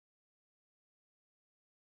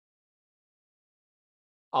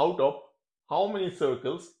out of how many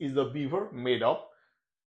circles is the beaver made of.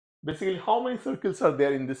 Basically, how many circles are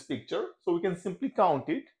there in this picture? So we can simply count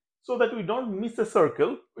it so that we don't miss a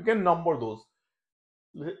circle. We can number those.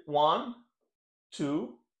 1,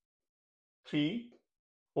 2, 3,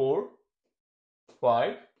 4,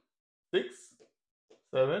 5, 6,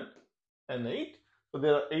 7, and 8. So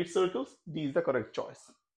there are 8 circles. D is the correct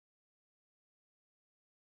choice.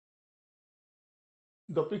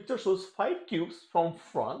 The picture shows 5 cubes from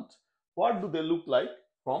front. What do they look like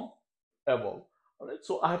from above? Alright,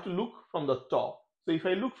 so I have to look from the top. So if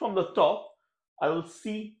I look from the top, I will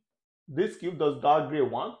see this cube, the dark gray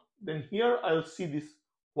one. Then here I will see this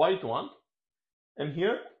white one. And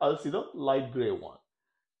here I'll see the light gray one.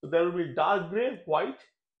 So there will be dark gray, white,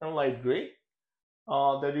 and light gray.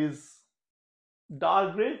 That is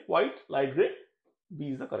dark gray, white, light gray. B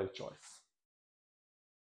is the correct choice.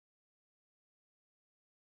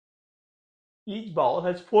 Each ball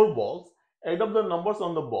has 4 balls. Add up the numbers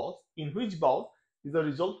on the balls. In which ball is the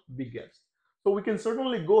result biggest? So we can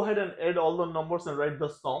certainly go ahead and add all the numbers and write the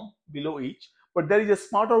sum below each. But there is a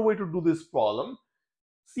smarter way to do this problem.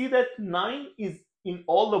 See that 9 is in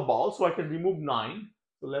all the balls, so I can remove 9.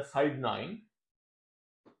 So let's hide 9.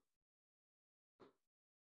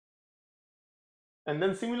 And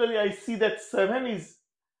then similarly, I see that 7 is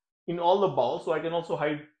in all the balls, so I can also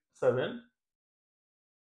hide 7.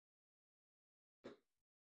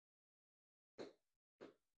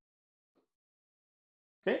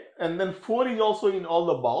 Okay, and then 4 is also in all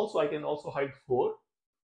the balls, so I can also hide 4.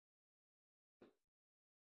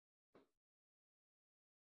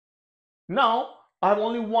 Now I have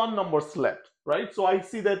only one numbers left, right? So I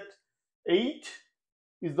see that 8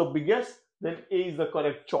 is the biggest, then A is the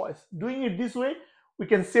correct choice. Doing it this way, we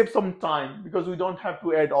can save some time because we don't have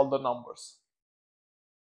to add all the numbers.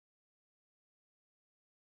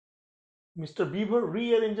 Mr. Beaver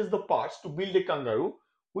rearranges the parts to build a kangaroo.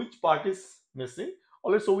 Which part is missing?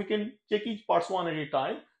 Alright, so we can check each parts one at a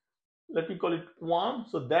time. Let me call it 1.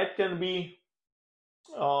 So that can be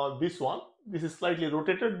this one. This is slightly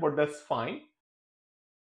rotated, but that's fine.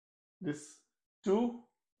 This 2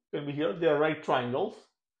 can be here. They are right triangles.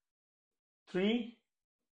 3,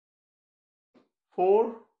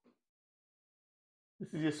 4.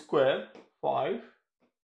 This is a square. 5.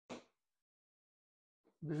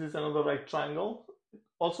 This is another right triangle.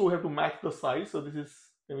 Also, we have to match the size. So this is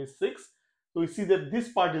maybe 6. So we see that this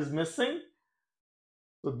part is missing.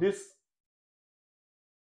 So this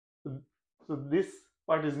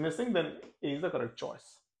part is missing. Then A is the correct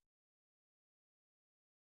choice.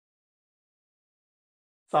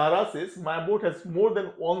 Sara says, my board has more than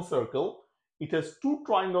one circle. It has 2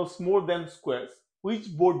 triangles more than squares.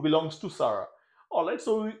 Which board belongs to Sara? Alright,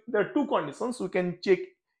 so there are 2 conditions. We can check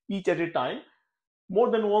each at a time. More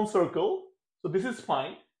than one circle. So this is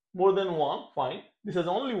fine. More than one, fine. This has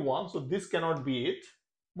only one, so this cannot be it.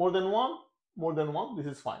 More than one, this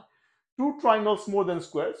is fine. 2 triangles more than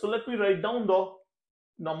squares. So let me write down the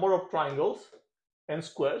number of triangles and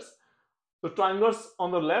squares. So triangles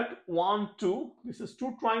on the left, 1, 2. This is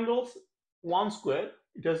 2 triangles, 1 square.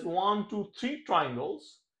 It has 1, 2, 3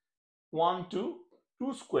 triangles, 1, 2,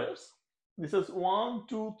 2 squares. This is 1,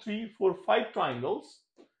 2, 3, 4, 5 triangles.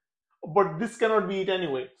 But this cannot be it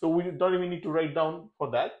anyway, so we don't even need to write down for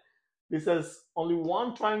that. This has only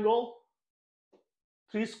 1 triangle,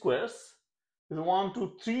 3 squares. This is 1,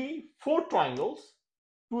 2, 3, 4 triangles,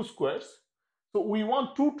 2 squares. So we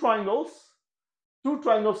want 2 triangles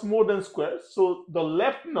more than squares. So the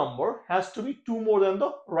left number has to be 2 more than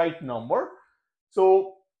the right number.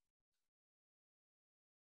 So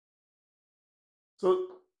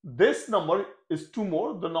this number is 2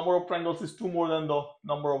 more. The number of triangles is 2 more than the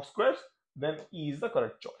number of squares. Then E is the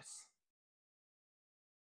correct choice.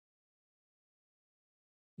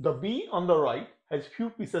 The B on the right has few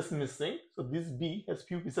pieces missing. So this B has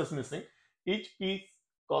few pieces missing. Each piece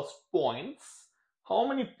costs points. How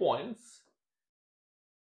many points?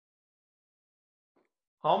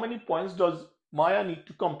 How many points does Maya need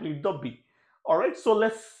to complete the B? Alright, so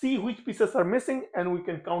let's see which pieces are missing and we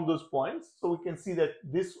can count those points. So we can see that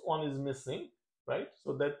this one is missing, right?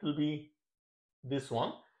 So that will be this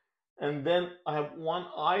one. And then I have one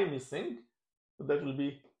eye missing. So that will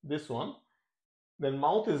be this one. Then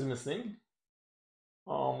mouth is missing.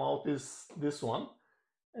 Mouth is this one.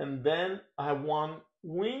 And then I have one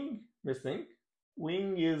wing missing.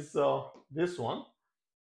 Wing is this one.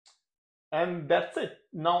 And that's it.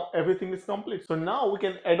 Now everything is complete. So now we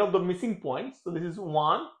can add up the missing points. So this is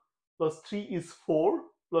 1 plus 3 is 4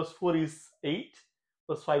 plus 4 is 8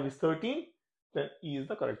 plus 5 is 13. Then E is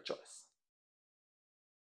the correct choice.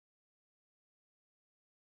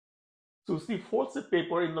 Susi folds the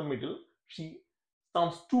paper in the middle. She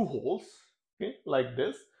stamps two holes, okay, like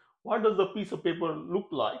this. What does the piece of paper look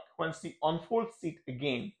like when she unfolds it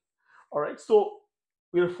again? All right, so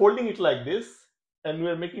we are folding it like this, and we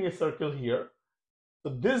are making a circle here.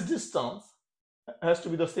 So this distance has to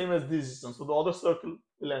be the same as this distance. So the other circle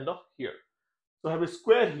will end up here. So I have a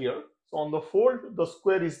square here. So on the fold, the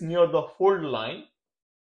square is near the fold line.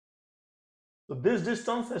 So this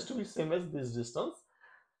distance has to be same as this distance.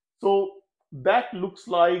 So that looks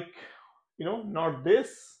like, not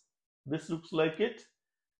this. This looks like it.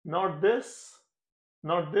 Not this.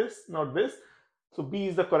 Not this. Not this. So B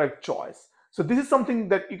is the correct choice. So this is something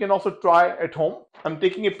that you can also try at home. I'm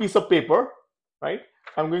taking a piece of paper, right?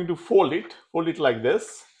 I'm going to fold it like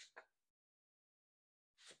this.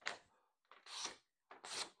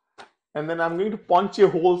 And then I'm going to punch a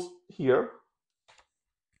hole here.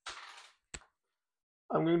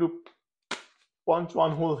 I'm going to punch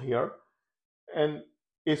one hole here and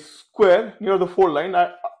a square near the fold line.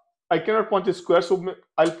 I cannot punch a square, so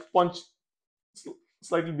I'll punch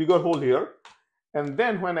slightly bigger hole here. And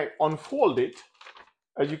then when I unfold it,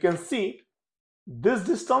 as you can see, this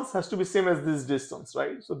distance has to be same as this distance,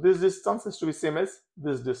 right? So this distance has to be same as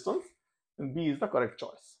this distance, and B is the correct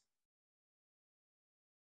choice.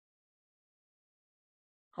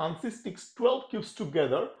 Hansi sticks 12 cubes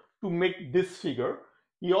together to make this figure.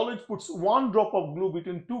 He always puts one drop of glue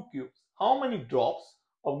between two cubes. How many drops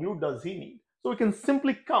of glue does he need? So we can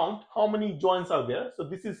simply count how many joints are there. So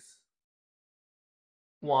this is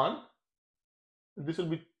 1, this will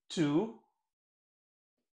be 2,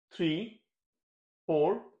 3,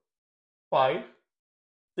 4, 5,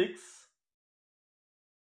 6,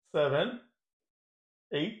 7,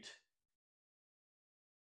 8,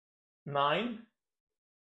 9,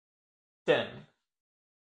 10.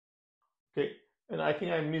 Okay, and I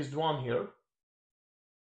think I missed one here.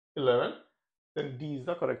 11. Then D is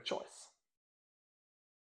the correct choice.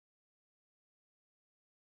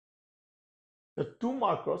 The two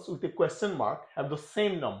markers with a question mark have the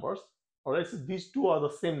same numbers. All right, so these two are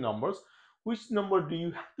the same numbers. Which number do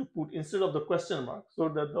you have to put instead of the question mark so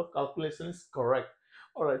that the calculation is correct?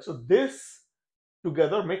 All right, so this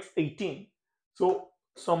together makes 18. So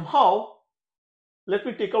somehow, let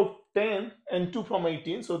me take out 10 and 2 from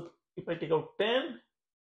 18. So if I take out 10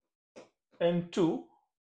 and 2,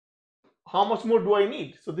 how much more do I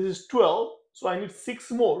need? So this is 12. So I need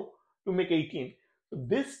 6 more to make 18. So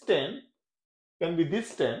this 10 can be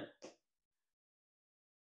this 10.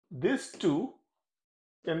 This 2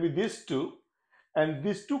 can be this 2. And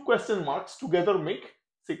these two question marks together make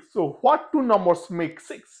 6. So what two numbers make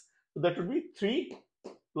 6? So that would be 3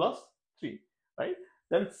 plus 3, right?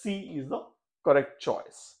 Then C is the correct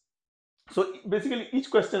choice. So basically each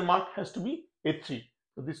question mark has to be a 3.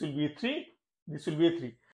 So this will be a 3, this will be a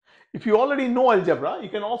 3. If you already know algebra, you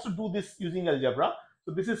can also do this using algebra.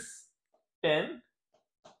 So this is 10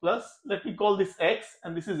 plus, let me call this x,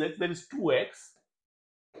 and this is x, that is 2x,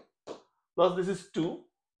 plus this is 2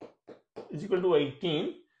 is equal to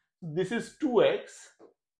 18. This is 2x.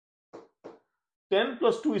 10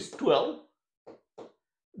 plus 2 is 12.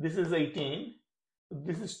 This is 18.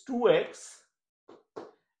 This is 2x.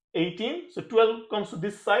 18. So 12 comes to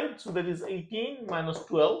this side. So that is 18 minus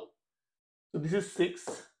 12. So this is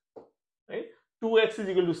 6. Right? 2x is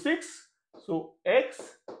equal to 6. So x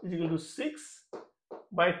is equal to 6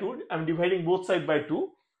 by 2. I'm dividing both sides by 2.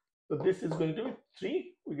 So this is going to be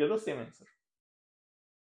 3. We get the same answer.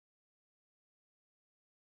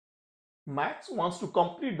 Max wants to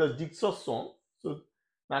complete the jigsaw song. So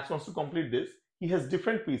Max wants to complete this. He has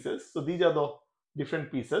different pieces. So these are the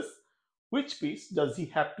different pieces. Which piece does he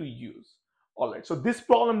have to use? All right. So this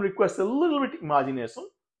problem requires a little bit imagination.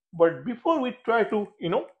 But before we try to,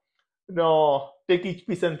 take each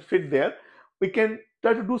piece and fit there, we can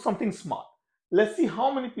try to do something smart. Let's see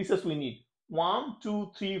how many pieces we need. 1,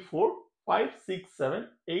 2, 3, 4, 5, 6, 7,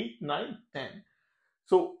 8, 9, 10.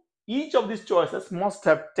 So each of these choices must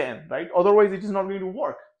have 10, right? Otherwise, it is not going to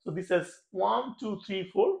work. So this has 1, 2, 3,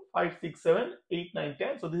 4, 5, 6, 7, 8, 9,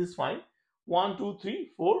 10. So this is fine. 1, 2,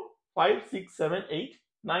 3, 4, 5, 6, 7, 8,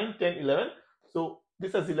 9, 10, 11. So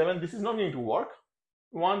this has 11. This is not going to work.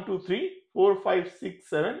 1, 2, 3, 4, 5, 6,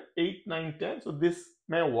 7, 8, 9, 10. So this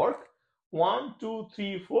may work. 1, 2,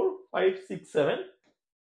 3, 4, 5, 6, 7.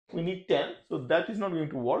 We need 10. So that is not going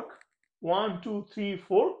to work. 1, 2, 3,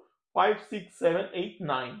 4, 5, 6, 7, 8,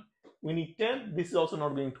 9. We need 10. This is also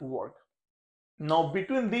not going to work. Now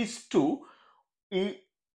between these two, we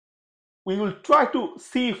will try to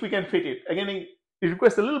see if we can fit it. Again, it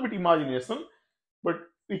requires a little bit imagination, but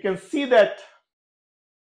we can see that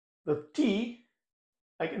the T,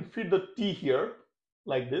 I can fit the T here.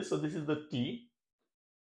 like this. So this is the T.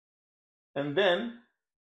 And then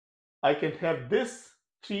I can have this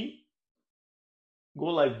 3 go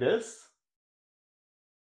like this.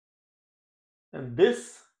 And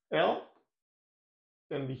this L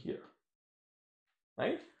can be here,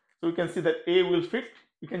 right? So you can see that A will fit.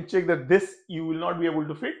 You can check that this you will not be able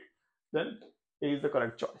to fit. Then A is the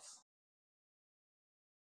correct choice.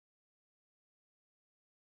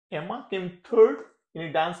 Emma came third in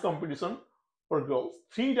a dance competition for girls.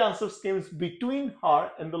 3 dancers came between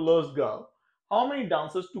her and the last girl. How many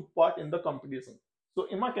dancers took part in the competition? So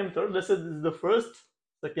Emma came third. Let's say this is the first,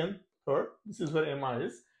 second, third. This is where Emma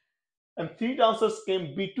is. And 3 dancers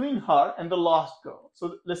came between her and the last girl.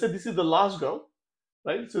 So let's say this is the last girl,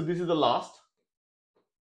 right? So this is the last.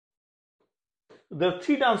 There are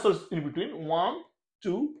 3 dancers in between. 1,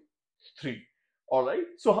 2, 3. All right.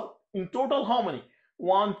 So in total, how many?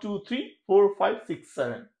 1, 2, 3, 4, 5, 6,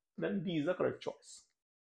 7. Then D is the correct choice.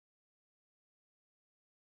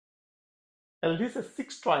 Elvis has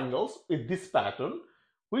 6 triangles with this pattern.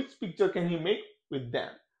 Which picture can he make with them?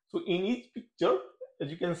 So in each picture,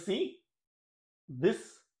 as you can see, this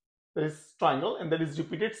is triangle and that is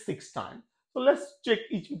repeated 6 times. So let's check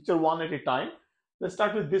each picture one at a time. Let's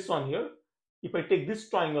start with this one here. If I take this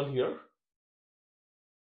triangle here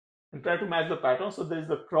and try to match the pattern, so there is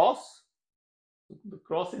the cross. The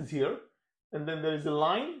cross is here, and then there is a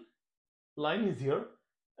line. Line is here,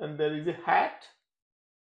 and there is a hat.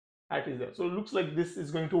 Hat is there. So it looks like this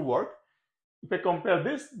is going to work. If I compare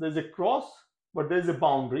this, there is a cross, but there is a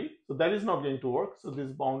boundary. So that is not going to work. So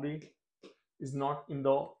this boundary is not in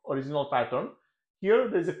the original pattern. Here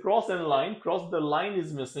there is a cross and a line. Cross, the line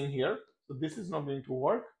is missing here. So this is not going to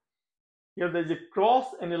work. Here there is a cross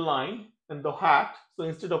and a line and the hat. So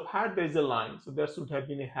instead of hat, there is a line. So there should have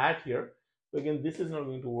been a hat here. So again, this is not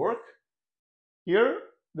going to work. Here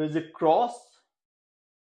there is a cross.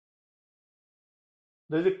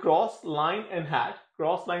 There is a cross, line and hat.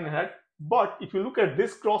 Cross, line and hat. But if you look at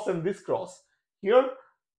this cross and this cross, here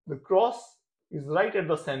the cross is right at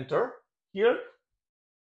the center. Here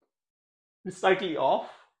it's slightly off.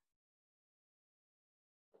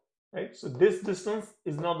 Right? So this distance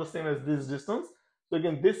is not the same as this distance. So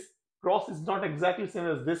again, this cross is not exactly the same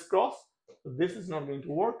as this cross. So this is not going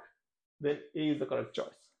to work. Then A is the correct choice.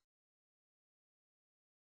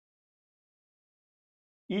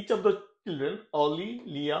 Each of the children, Ollie,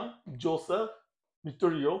 Leah, Joseph,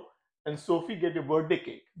 Vittorio, and Sophie get a birthday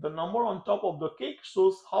cake. The number on top of the cake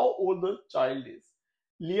shows how old the child is.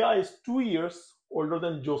 Leah is 2 years older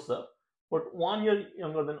than Joseph, but 1 year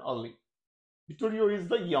younger than Ollie. Vittorio is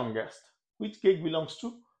the youngest. Which cake belongs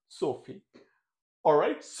to Sophie?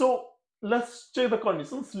 Alright, so let's check the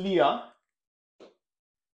conditions. Leah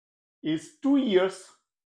is 2 years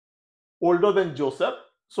older than Joseph.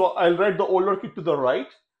 So I'll write the older kid to the right.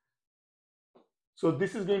 So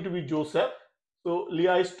this is going to be Joseph. So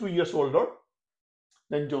Leah is 2 years older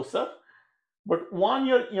than Joseph, but 1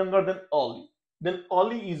 year younger than Ollie. Then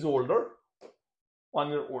Ollie is older, 1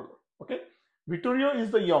 year older. Okay. Vittorio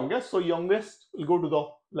is the youngest. So youngest will go to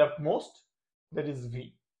the leftmost. That is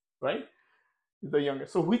V, right? The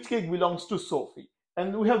youngest. So which cake belongs to Sophie?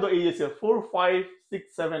 And we have the ages here: 4, 5,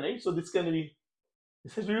 6, 7, 8. So this can be,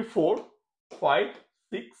 this has to be 4, 5,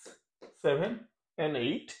 6, 7, and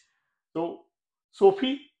 8. So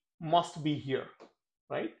Sophie must be here,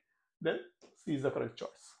 right? Then C is the correct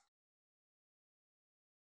choice.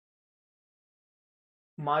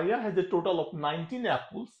 Maria has a total of 19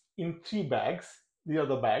 apples in 3 bags. These are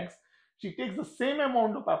the bags. She takes the same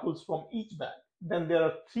amount of apples from each bag. Then there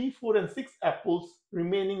are 3, 4, and 6 apples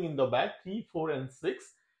remaining in the bag. 3, 4, and 6.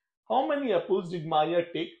 How many apples did Maria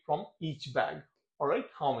take from each bag? All right,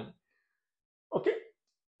 how many? Okay,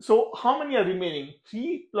 so how many are remaining?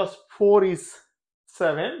 3 plus 4 is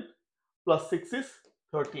 7, plus 6 is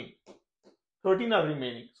 13. 13 are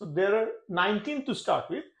remaining. So there are 19 to start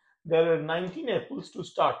with. There are 19 apples to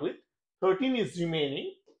start with. 13 is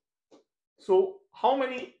remaining. So how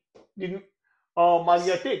many did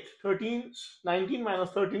Maria take? 13, 19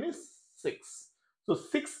 minus 13 is 6. So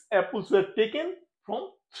 6 apples were taken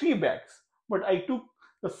from 3 bags. But I took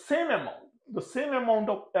the same amount. The same amount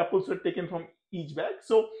of apples were taken from each bag.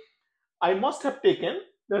 So I must have taken,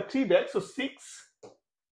 there are 3 bags. So 6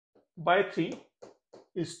 by 3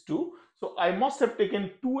 is 2. So I must have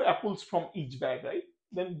taken 2 apples from each bag, right?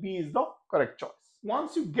 Then B is the correct choice.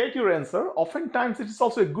 Once you get your answer, oftentimes it is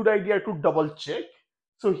also a good idea to double check.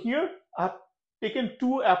 So here I have taken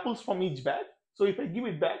 2 apples from each bag. So if I give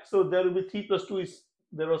it back, so there will be 3 plus 2 is,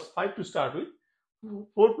 there was 5 to start with.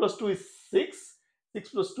 4 plus 2 is 6. 6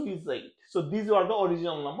 plus 2 is 8. So these are the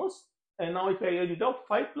original numbers. And now if I add it up,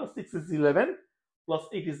 5 plus 6 is 11. plus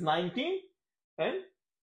 8 is 19, and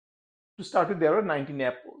to start with there are 19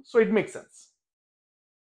 apples, so it makes sense.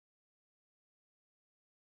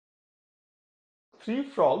 Three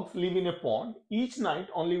frogs live in a pond. Each night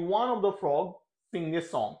only one of the frogs sings a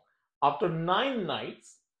song. After 9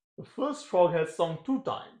 nights, the first frog has sung 2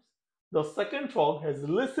 times. The second frog has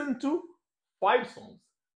listened to 5 songs.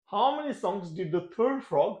 How many songs did the third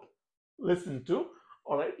frog listen to?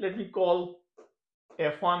 All right, let me call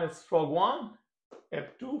F1 as frog 1,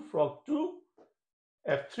 F2 frog 2,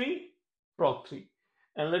 F3 frog 3.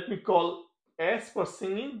 And let me call S for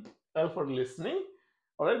singing, L for listening.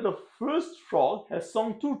 All right, the first frog has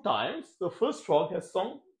sung 2 times. The first frog has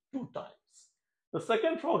sung 2 times. The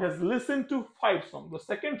second frog has listened to 5 songs. The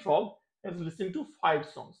second frog has listened to 5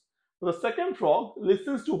 songs. The second frog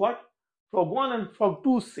listens to what frog 1 and frog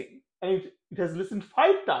 2 sing. And it has listened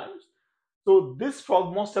 5 times. So this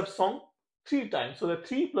frog must have sung 3 times. So the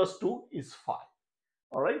 3 plus 2 is 5.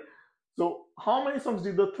 All right. So how many songs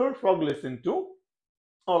did the third frog listen to?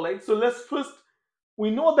 All right. So let's first,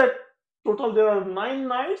 we know that total there are 9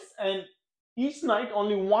 nights, and each night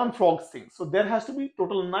only one frog sings. So there has to be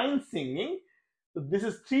total 9 singing. So this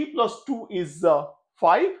is 3 plus 2 is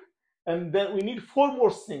 5. And then we need 4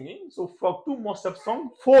 more singing. So frog 2 must have sung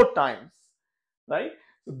 4 times. Right.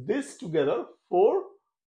 So this together 4,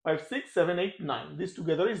 5, 6, 7, 8, 9. This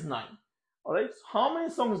together is 9. All right. So how many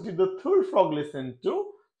songs did the third frog listen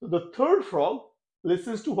to? So the third frog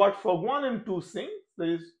listens to what frog 1 and 2 sing.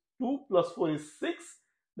 There is 2 plus 4 is 6.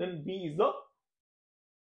 Then B is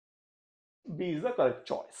the correct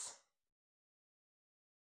choice.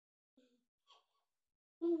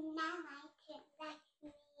 Now my turn. That's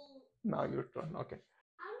me. Now your turn. Okay.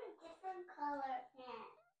 I'm a different color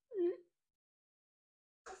pen.